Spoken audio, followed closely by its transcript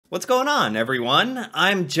What's going on, everyone?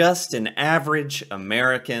 I'm just an average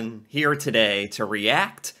American here today to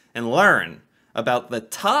react and learn about the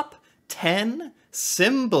top 10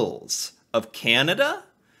 symbols of Canada.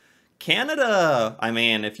 Canada, I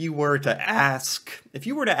mean, if you were to ask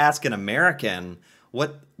an American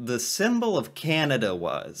what the symbol of Canada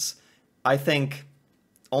was, I think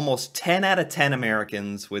almost 10 out of 10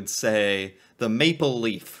 Americans would say the maple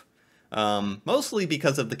leaf. Mostly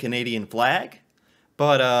because of the Canadian flag.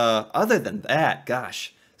 But other than that,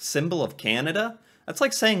 gosh, symbol of Canada? That's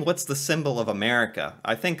like saying what's the symbol of America.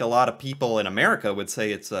 I think a lot of people in America would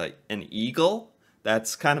say it's an eagle.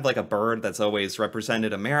 That's kind of like a bird that's always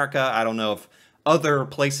represented America. I don't know if other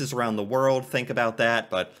places around the world think about that,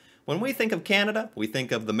 but when we think of Canada, we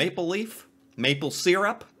think of the maple leaf, maple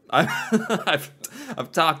syrup. I've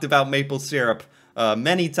talked about maple syrup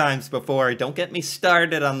many times before. Don't get me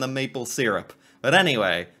started on the maple syrup. But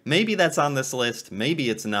anyway, maybe that's on this list, maybe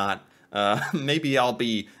it's not. Maybe I'll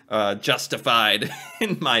be justified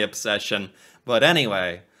in my obsession. But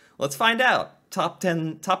anyway, let's find out. Top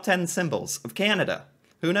 10 symbols of Canada.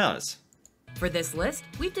 Who knows? For this list,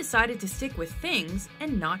 we've decided to stick with things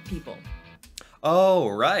and not people. Oh,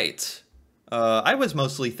 right. I was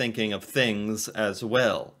mostly thinking of things as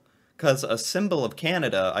well. Because a symbol of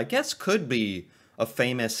Canada, I guess, could be a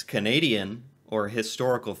famous Canadian or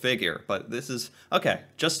historical figure, but this is, okay,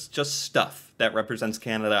 just stuff that represents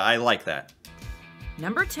Canada. I like that.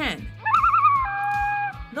 Number 10.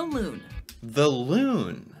 The loon. The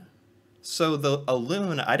loon. So a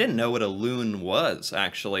loon, I didn't know what a loon was,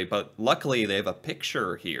 actually, but luckily they have a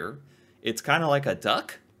picture here. It's kind of like a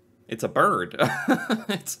duck. It's a bird.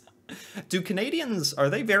 Do Canadians, are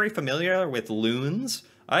they very familiar with loons?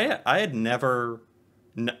 I never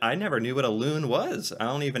knew what a loon was. I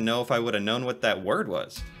don't even know if I would have known what that word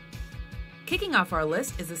was. Kicking off our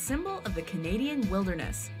list is a symbol of the Canadian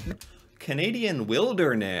wilderness. Canadian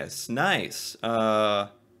wilderness, nice. I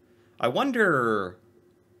wonder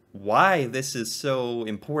why this is so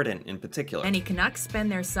important in particular. Many Canucks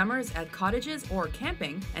spend their summers at cottages or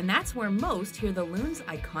camping, and that's where most hear the loon's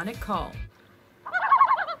iconic call.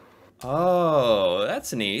 Oh,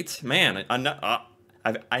 that's neat. Man,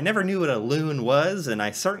 I never knew what a loon was, and I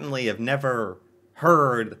certainly have never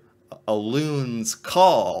heard a loon's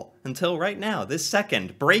call until right now, this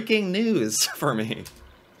second. Breaking news for me.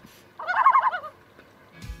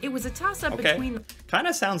 It was a toss-up between... Kind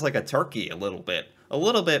of sounds like a turkey a little bit. A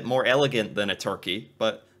little bit more elegant than a turkey,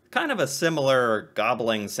 but kind of a similar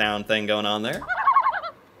gobbling sound thing going on there.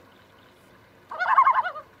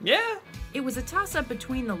 Yeah. It was a toss-up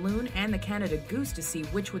between the loon and the Canada Goose to see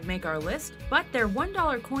which would make our list, but their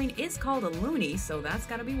 $1 coin is called a loonie, so that's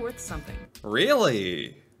gotta be worth something.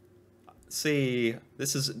 Really? See,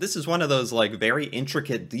 this is one of those like very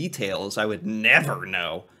intricate details I would never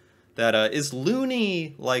know. That is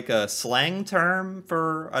loonie like a slang term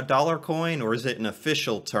for a dollar coin, or is it an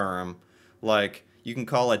official term? Like you can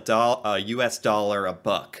call a US dollar a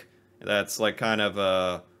buck. That's like kind of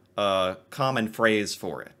a common phrase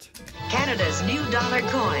for it. Canada's new dollar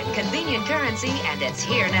coin, convenient currency, and it's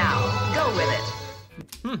here now. Go with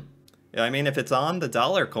it. Yeah, I mean, if it's on the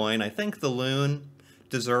dollar coin, I think the loon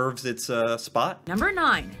deserves its spot. Number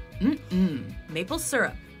 9. Maple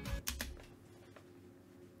syrup.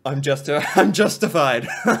 I'm justified.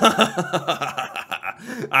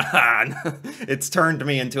 It's turned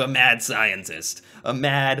me into a mad scientist. A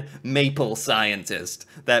mad maple scientist.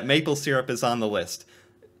 That maple syrup is on the list.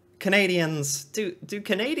 Canadians, do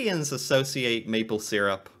Canadians associate maple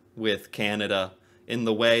syrup with Canada in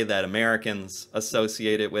the way that Americans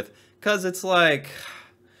associate it with? Because it's like,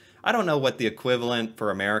 I don't know what the equivalent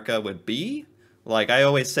for America would be. Like, I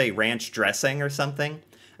always say ranch dressing or something.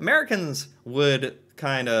 Americans would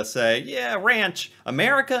kind of say, yeah, ranch,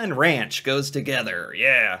 America and ranch goes together,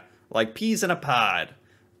 yeah, like peas in a pod.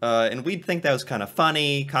 And we'd think that was kind of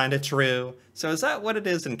funny, kind of true. So is that what it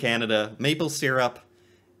is in Canada? Maple syrup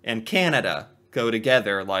and Canada go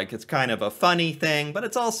together, like it's kind of a funny thing, but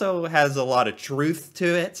it also has a lot of truth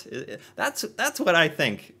to it. That's what I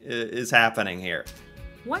think is happening here.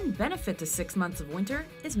 One benefit to 6 months of winter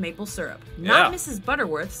is maple syrup. Not Mrs.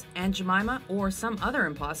 Butterworth's, Aunt Jemima, or some other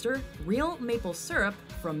imposter. Real maple syrup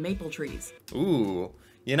from maple trees. Ooh,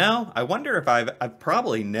 you know, I wonder if I've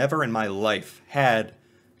probably never in my life had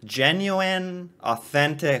genuine,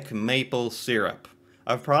 authentic maple syrup.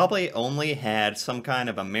 I've probably only had some kind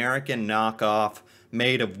of American knockoff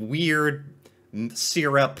made of weird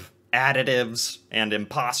syrup additives and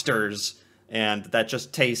imposters, and that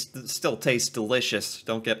just still tastes delicious.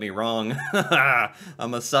 Don't get me wrong.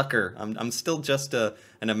 I'm a sucker. I'm still just an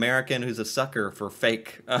American who's a sucker for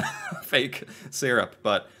fake syrup.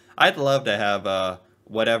 But I'd love to have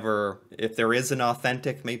whatever, if there is an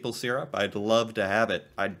authentic maple syrup, I'd love to have it.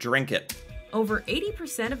 I'd drink it. Over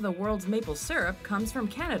 80% of the world's maple syrup comes from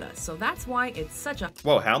Canada, so that's why it's such a...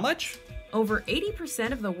 Whoa, how much? Over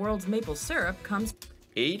 80% of the world's maple syrup comes...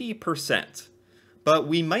 80%. But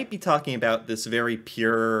we might be talking about this very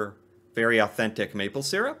pure, very authentic maple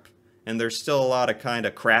syrup, and there's still a lot of kind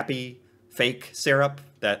of crappy, fake syrup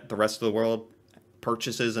that the rest of the world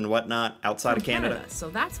purchases and whatnot outside of Canada. So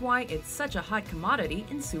that's why it's such a hot commodity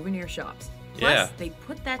in souvenir shops. Plus, Yeah. they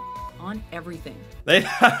put that on everything. They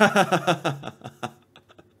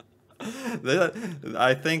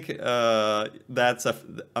I think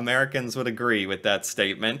Americans would agree with that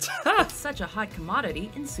statement. It's such a hot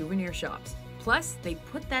commodity in souvenir shops. Plus, they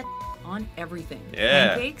put that on everything. Yeah.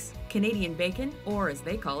 Pancakes, Canadian bacon, or as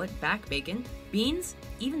they call it, back bacon, beans,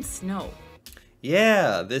 even snow.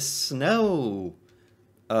 Yeah, this snow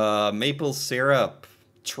maple syrup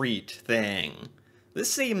treat thing. This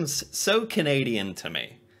seems so Canadian to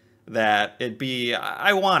me that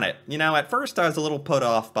I want it. You know, at first I was a little put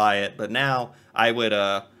off by it, but now I would,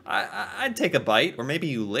 I'd take a bite, or maybe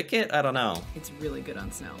you lick it, I don't know. It's really good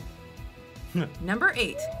on snow. Number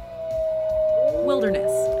 8.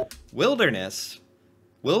 Wilderness. Wilderness.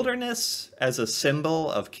 Wilderness as a symbol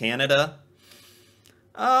of Canada.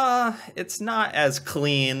 It's not as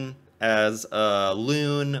clean as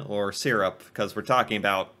loon or syrup, because we're talking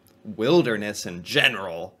about wilderness in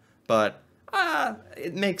general, but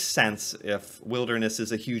it makes sense if wilderness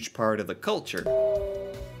is a huge part of the culture.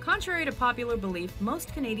 Contrary to popular belief,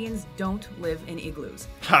 most Canadians don't live in igloos,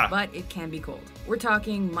 Ha! but it can be cold. We're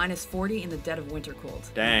talking minus 40 in the dead of winter cold.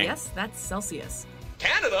 Dang. Yes, that's Celsius.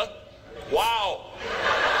 Canada? Wow.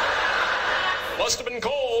 Must have been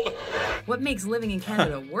cold. What makes living in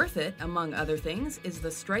Canada worth it, among other things, is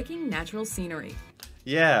the striking natural scenery.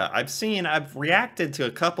 Yeah, I've reacted to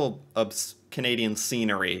a couple of Canadian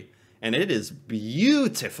scenery, and it is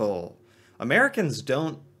beautiful. Americans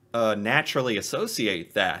don't naturally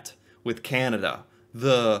associate that with Canada.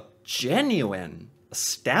 The genuine,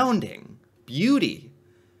 astounding beauty,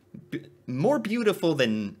 more beautiful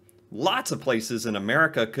than lots of places in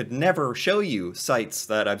America could never show you sights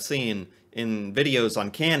that I've seen in videos on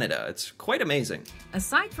Canada. It's quite amazing.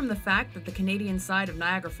 Aside from the fact that the Canadian side of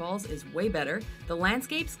Niagara Falls is way better, the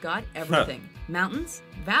landscape's got everything. Mountains,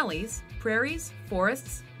 valleys, prairies,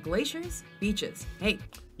 forests, glaciers, beaches. Hey,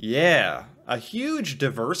 Yeah, a huge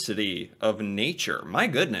diversity of nature. My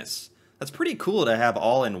goodness. That's pretty cool to have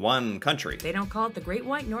all in one country. they don't call it the Great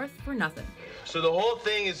White North for nothing. So the whole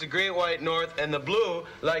thing is the Great White North, and the blue,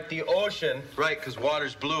 like the ocean, right, because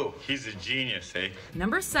water's blue. He's a genius, eh?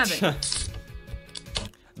 Number 7.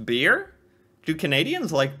 Beer? Do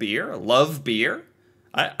Canadians like beer? Love beer?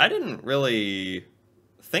 I didn't really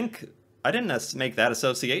I didn't make that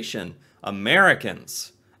association.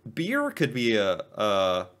 Americans. Beer could be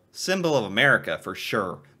a symbol of America for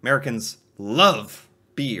sure. Americans love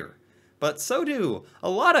beer. But so do a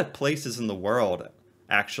lot of places in the world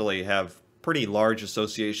actually have pretty large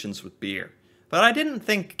associations with beer. But I didn't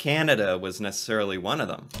think Canada was necessarily one of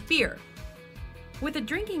them. Beer. With a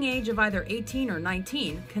drinking age of either 18 or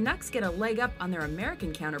 19, Canucks get a leg up on their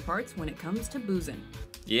American counterparts when it comes to boozing.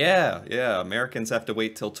 Yeah, Americans have to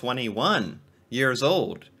wait till 21 years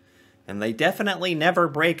old. And they definitely never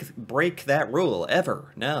break that rule,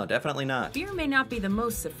 ever. No, definitely not. Beer may not be the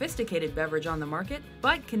most sophisticated beverage on the market,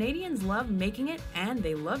 but Canadians love making it and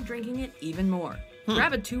they love drinking it even more.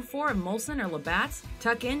 Grab a 2-4 of Molson or Labatt's,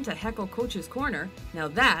 tuck in to heckle Coach's Corner. Now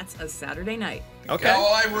that's a Saturday night. Okay.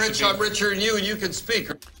 Oh, I'm rich. I'm richer than you, and you can speak.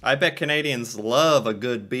 I bet Canadians love a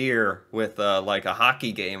good beer with like a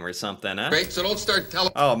hockey game or something, huh? Great, so don't start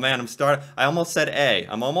telling. Oh man, I almost said A.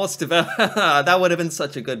 I'm almost that would have been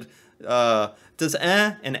such a good does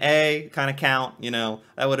and A kind of count, you know?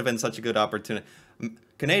 That would have been such a good opportunity.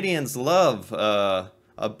 Canadians love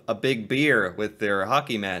a big beer with their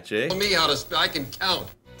hockey match, eh? Tell me how to. I can count.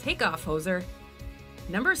 Take off, hoser.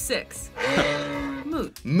 Number 6.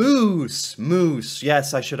 Moose.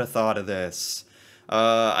 Yes, I should have thought of this.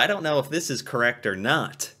 I don't know if this is correct or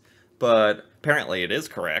not, but apparently it is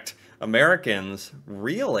correct. Americans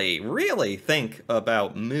really think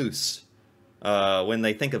about moose when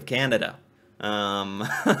they think of Canada.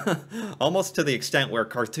 Almost to the extent where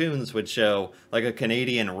cartoons would show like a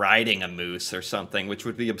Canadian riding a moose or something, which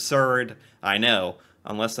would be absurd, I know,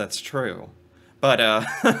 unless that's true. But,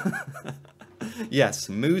 yes,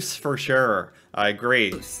 moose for sure. I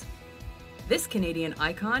agree. This Canadian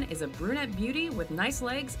icon is a brunette beauty with nice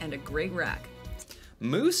legs and a great rack.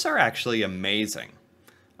 Moose are actually amazing.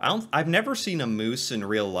 I've never seen a moose in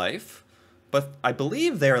real life, but I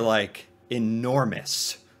believe they're like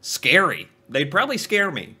enormous. scary. They'd probably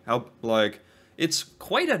scare me. How, like, it's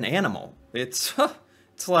quite an animal. It's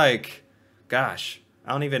like, gosh,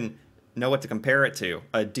 I don't even know what to compare it to.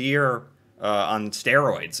 A deer on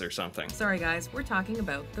steroids or something. Sorry guys, we're talking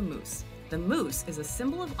about the moose. The moose is a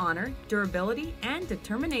symbol of honor, durability, and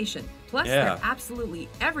determination. Plus, they're absolutely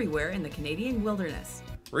everywhere in the Canadian wilderness.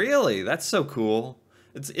 Really? That's so cool.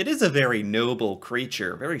 It is a very noble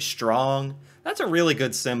creature, very strong. That's a really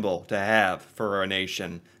good symbol to have for a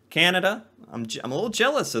nation. Canada, I'm a little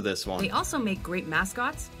jealous of this one. They also make great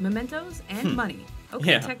mascots, mementos, and money.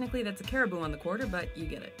 Okay, technically that's a caribou on the quarter, but you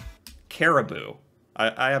get it. Caribou.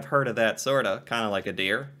 I have heard of that, sorta, kind of like a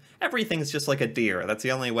deer. Everything's just like a deer. That's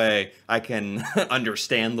the only way I can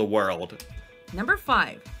understand the world. Number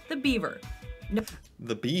 5, the beaver. No,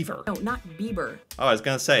 The beaver. no, not Bieber. Oh, I was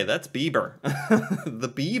gonna say, that's Bieber. The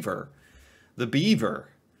beaver. The beaver.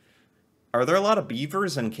 Are there a lot of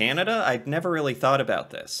beavers in Canada? I'd never really thought about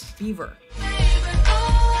this. Beaver.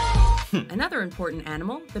 Another important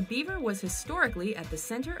animal, the beaver was historically at the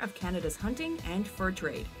center of Canada's hunting and fur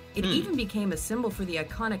trade. It even became a symbol for the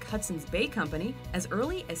iconic Hudson's Bay Company as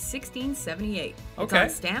early as 1678. It's Okay. on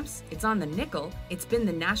stamps, it's on the nickel, it's been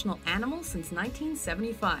the national animal since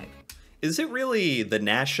 1975. Is it really the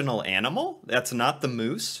national animal? That's not the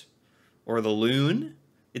moose? Or the loon?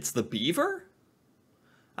 It's the beaver?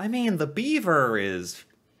 I mean, the beaver is...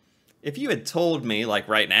 If you had told me, like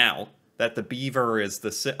right now, that the beaver is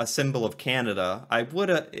a symbol of Canada, I would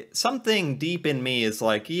have... Something deep in me is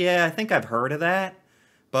like, yeah, I think I've heard of that.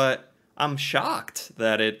 But I'm shocked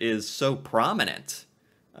that it is so prominent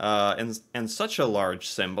and such a large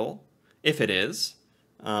symbol, if it is.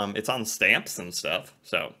 It's on stamps and stuff,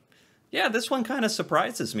 so... Yeah, this one kind of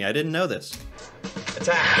surprises me. I didn't know this.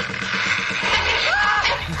 Attack!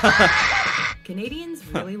 Canadians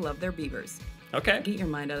really love their beavers. Okay. Get your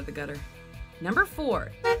mind out of the gutter. Number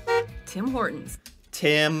 4, Tim Hortons.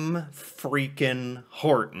 Tim freaking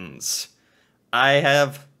Hortons. I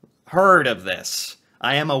have heard of this.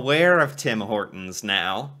 I am aware of Tim Hortons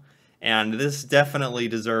now, and this definitely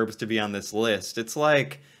deserves to be on this list. It's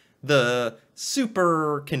like the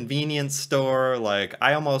super convenience store. Like,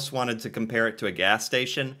 I almost wanted to compare it to a gas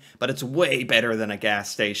station, but it's way better than a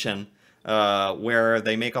gas station, where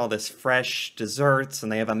they make all this fresh desserts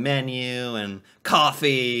and they have a menu and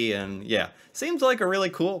coffee and yeah, seems like a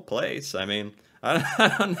really cool place. I mean,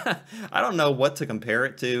 I don't know what to compare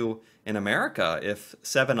it to in America, if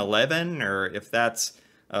 7-Eleven or if that's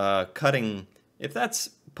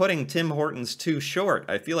putting Tim Hortons too short.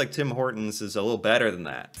 I feel like Tim Hortons is a little better than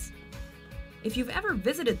that. If you've ever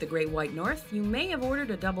visited the Great White North, you may have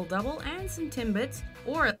ordered a double-double and some Timbits,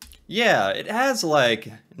 or Yeah, it has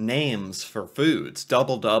like names for foods,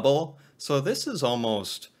 double-double. So this is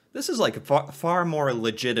like far more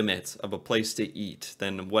legitimate of a place to eat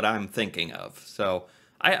than what I'm thinking of. So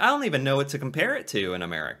I don't even know what to compare it to in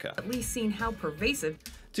America. at least seen how pervasive.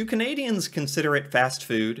 Do Canadians consider it fast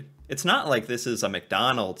food? It's not like this is a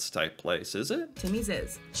McDonald's type place, is it? Timmy's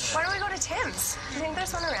is. Why don't we go to Tim's? Do you think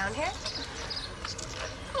there's one around here?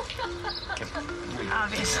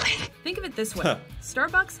 Obviously. Think of it this way.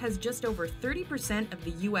 Starbucks has just over 30% of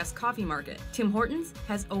the US coffee market. Tim Hortons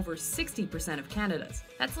has over 60% of Canada's.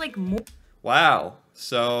 That's like more. Wow.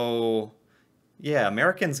 So, yeah,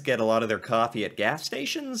 Americans get a lot of their coffee at gas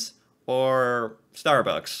stations or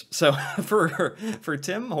Starbucks. So for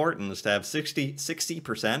Tim Hortons to have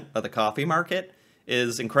 60% of the coffee market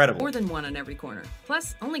is incredible. More than one on every corner.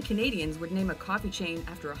 Plus, only Canadians would name a coffee chain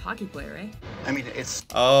after a hockey player, eh? I mean, it's...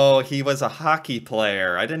 Oh, he was a hockey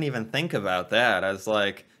player. I didn't even think about that. I was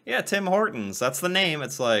like, yeah, Tim Hortons, that's the name.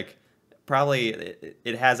 It's like, probably,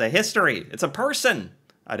 it has a history. It's a person.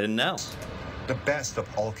 I didn't know. the best of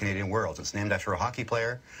all Canadian worlds. It's named after a hockey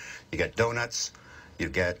player. You get donuts, you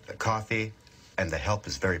get coffee, and the help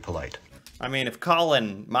is very polite. I mean, if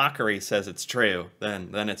Colin Mockery says it's true, then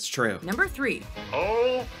it's true. Number 3.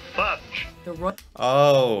 Oh, fudge. The Royal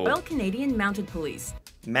Oh, Canadian Mounted Police.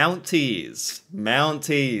 Mounties.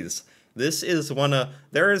 Mounties. This is one of...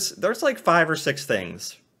 There's like 5 or 6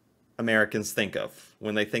 things Americans think of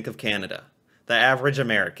when they think of Canada. The average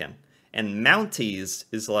American. And Mounties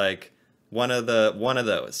is like one of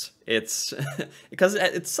those. It's because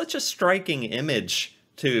it's such a striking image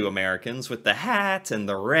to Americans with the hat and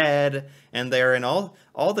the red, and they're in all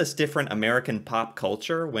this different American pop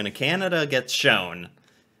culture. When a Canada gets shown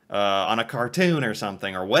on a cartoon or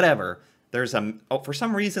something or whatever, there's for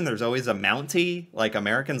some reason there's always a Mountie. Like,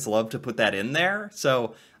 Americans love to put that in there.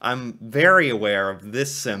 So I'm very aware of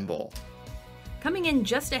this symbol. Coming in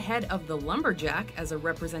just ahead of the lumberjack as a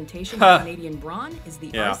representation of Canadian brawn is the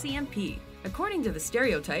Yeah. RCMP. According to the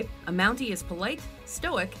stereotype, a Mountie is polite,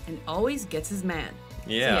 stoic, and always gets his man.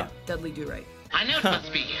 Yeah. So yeah, Dudley Do-Right. I know it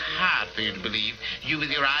must be hard for you to believe, you with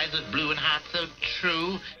your eyes as blue and heart so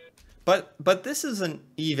true. But this isn't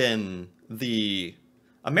even the...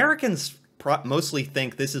 Americans mostly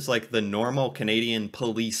think this is like the normal Canadian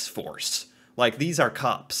police force. Like, these are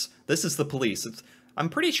cops. This is the police. I'm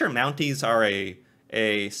pretty sure Mounties are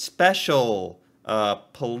a special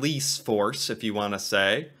police force, if you want to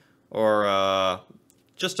say, or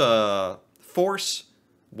just a force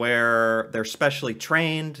where they're specially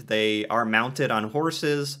trained. They are mounted on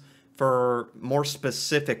horses for more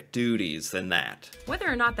specific duties than that. Whether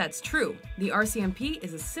or not that's true, the RCMP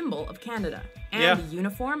is a symbol of Canada. And Yeah. the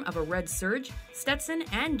uniform of a red serge, Stetson,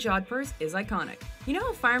 and jodhpurs is iconic. You know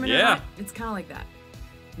how firemen are Yeah. not? It's kind of like that.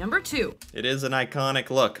 Number 2. It is an iconic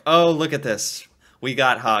look. Oh, look at this. We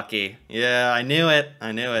got hockey. Yeah, I knew it.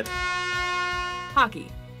 I knew it. Hockey.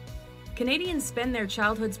 Canadians spend their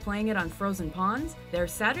childhoods playing it on frozen ponds, their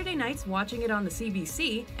Saturday nights watching it on the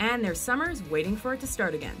CBC, and their summers waiting for it to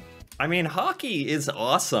start again. I mean, hockey is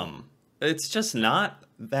awesome. It's just not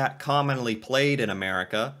that commonly played in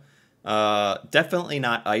America. Definitely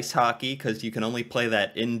not ice hockey, because you can only play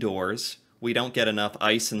that indoors. We don't get enough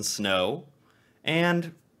ice and snow.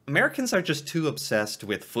 And Americans are just too obsessed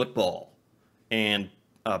with football and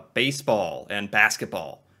baseball and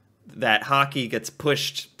basketball that hockey gets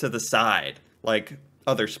pushed to the side like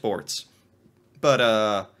other sports.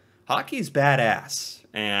 But hockey's badass.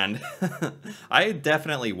 And I'd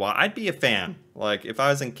be a fan. Like, if I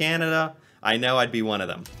was in Canada, I know I'd be one of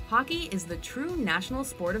them. Hockey is the true national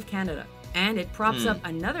sport of Canada, and it props up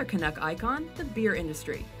another Canuck icon, the beer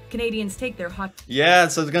industry. Canadians take their hockey Yeah,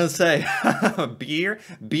 so I was gonna say,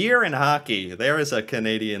 beer and hockey. There is a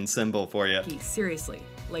Canadian symbol for you. seriously,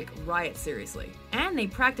 like riot seriously. And they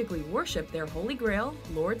practically worship their holy grail,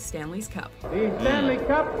 Lord Stanley's Cup. The Stanley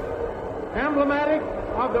Cup, emblematic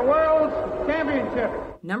of the World's Championship.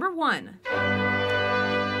 Number 1.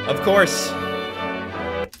 Of course,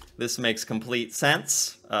 this makes complete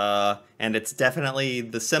sense, and it's definitely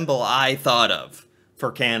the symbol I thought of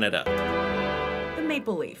for Canada. The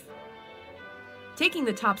maple leaf. Taking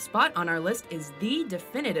the top spot on our list is the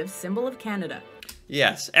definitive symbol of Canada.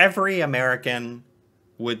 Yes, every American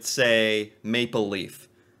would say maple leaf.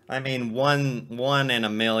 I mean, one in a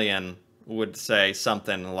million would say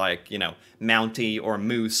something like, you know, Mountie or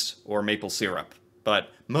Moose or maple syrup. But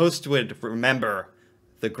most would remember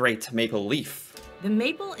the great maple leaf. The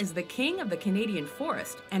maple is the king of the Canadian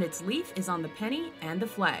forest, and its leaf is on the penny and the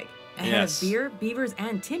flag. Ahead Yes. of beer, beavers,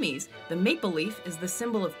 and Timmies, the maple leaf is the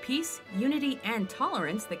symbol of peace, unity, and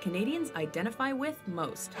tolerance that Canadians identify with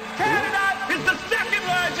most. Canada is the second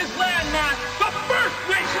largest landmass, the first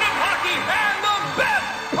nation of hockey, and the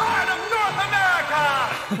best part of North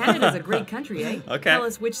America! Canada's a great country, eh? Okay. Tell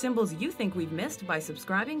us which symbols you think we've missed by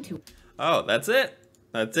subscribing to... Oh, that's it.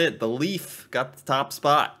 That's it. The leaf got the top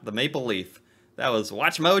spot. The maple leaf. That was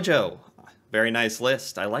Watch Mojo. Very nice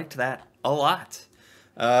list. I liked that a lot.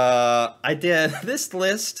 I did. This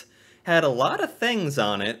list had a lot of things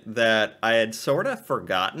on it that I had sort of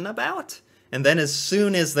forgotten about. And then as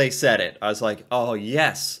soon as they said it, I was like, oh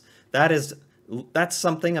yes, that's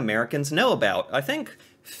something Americans know about. I think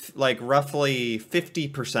like roughly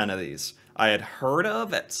 50% of these I had heard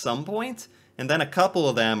of at some point, and then a couple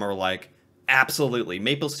of them are like, absolutely,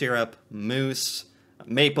 maple syrup, moose,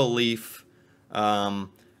 maple leaf. And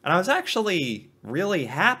I was actually really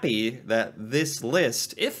happy that this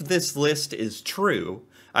list, if this list is true,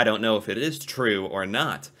 I don't know if it is true or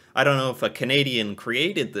not. I don't know if a Canadian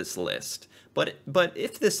created this list, but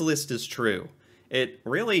if this list is true, it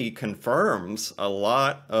really confirms a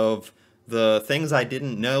lot of the things I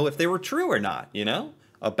didn't know if they were true or not, you know?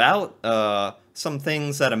 About some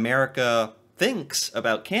things that America thinks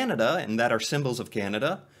about Canada and that are symbols of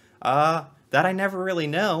Canada, that I never really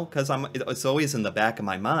know, because it's always in the back of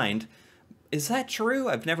my mind. Is that true?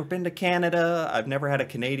 I've never been to Canada. I've never had a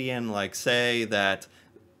Canadian like say that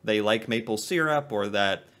they like maple syrup, or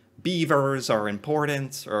that beavers are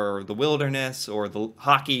important, or the wilderness, or the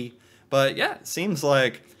hockey. But yeah, it seems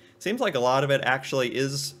like a lot of it actually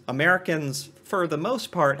is. Americans, for the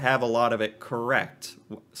most part, have a lot of it correct,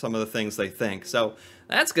 some of the things they think. So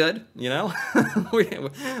that's good, you know? Well,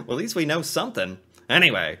 at least we know something.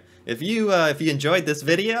 Anyway, if you enjoyed this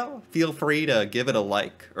video, feel free to give it a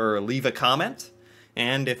like or leave a comment.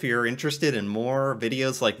 And if you're interested in more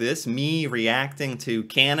videos like this, me reacting to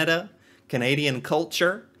Canada, Canadian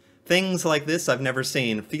culture, things like this I've never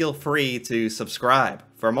seen, feel free to subscribe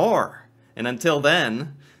for more. And until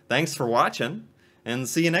then, thanks for watching, and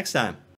see you next time.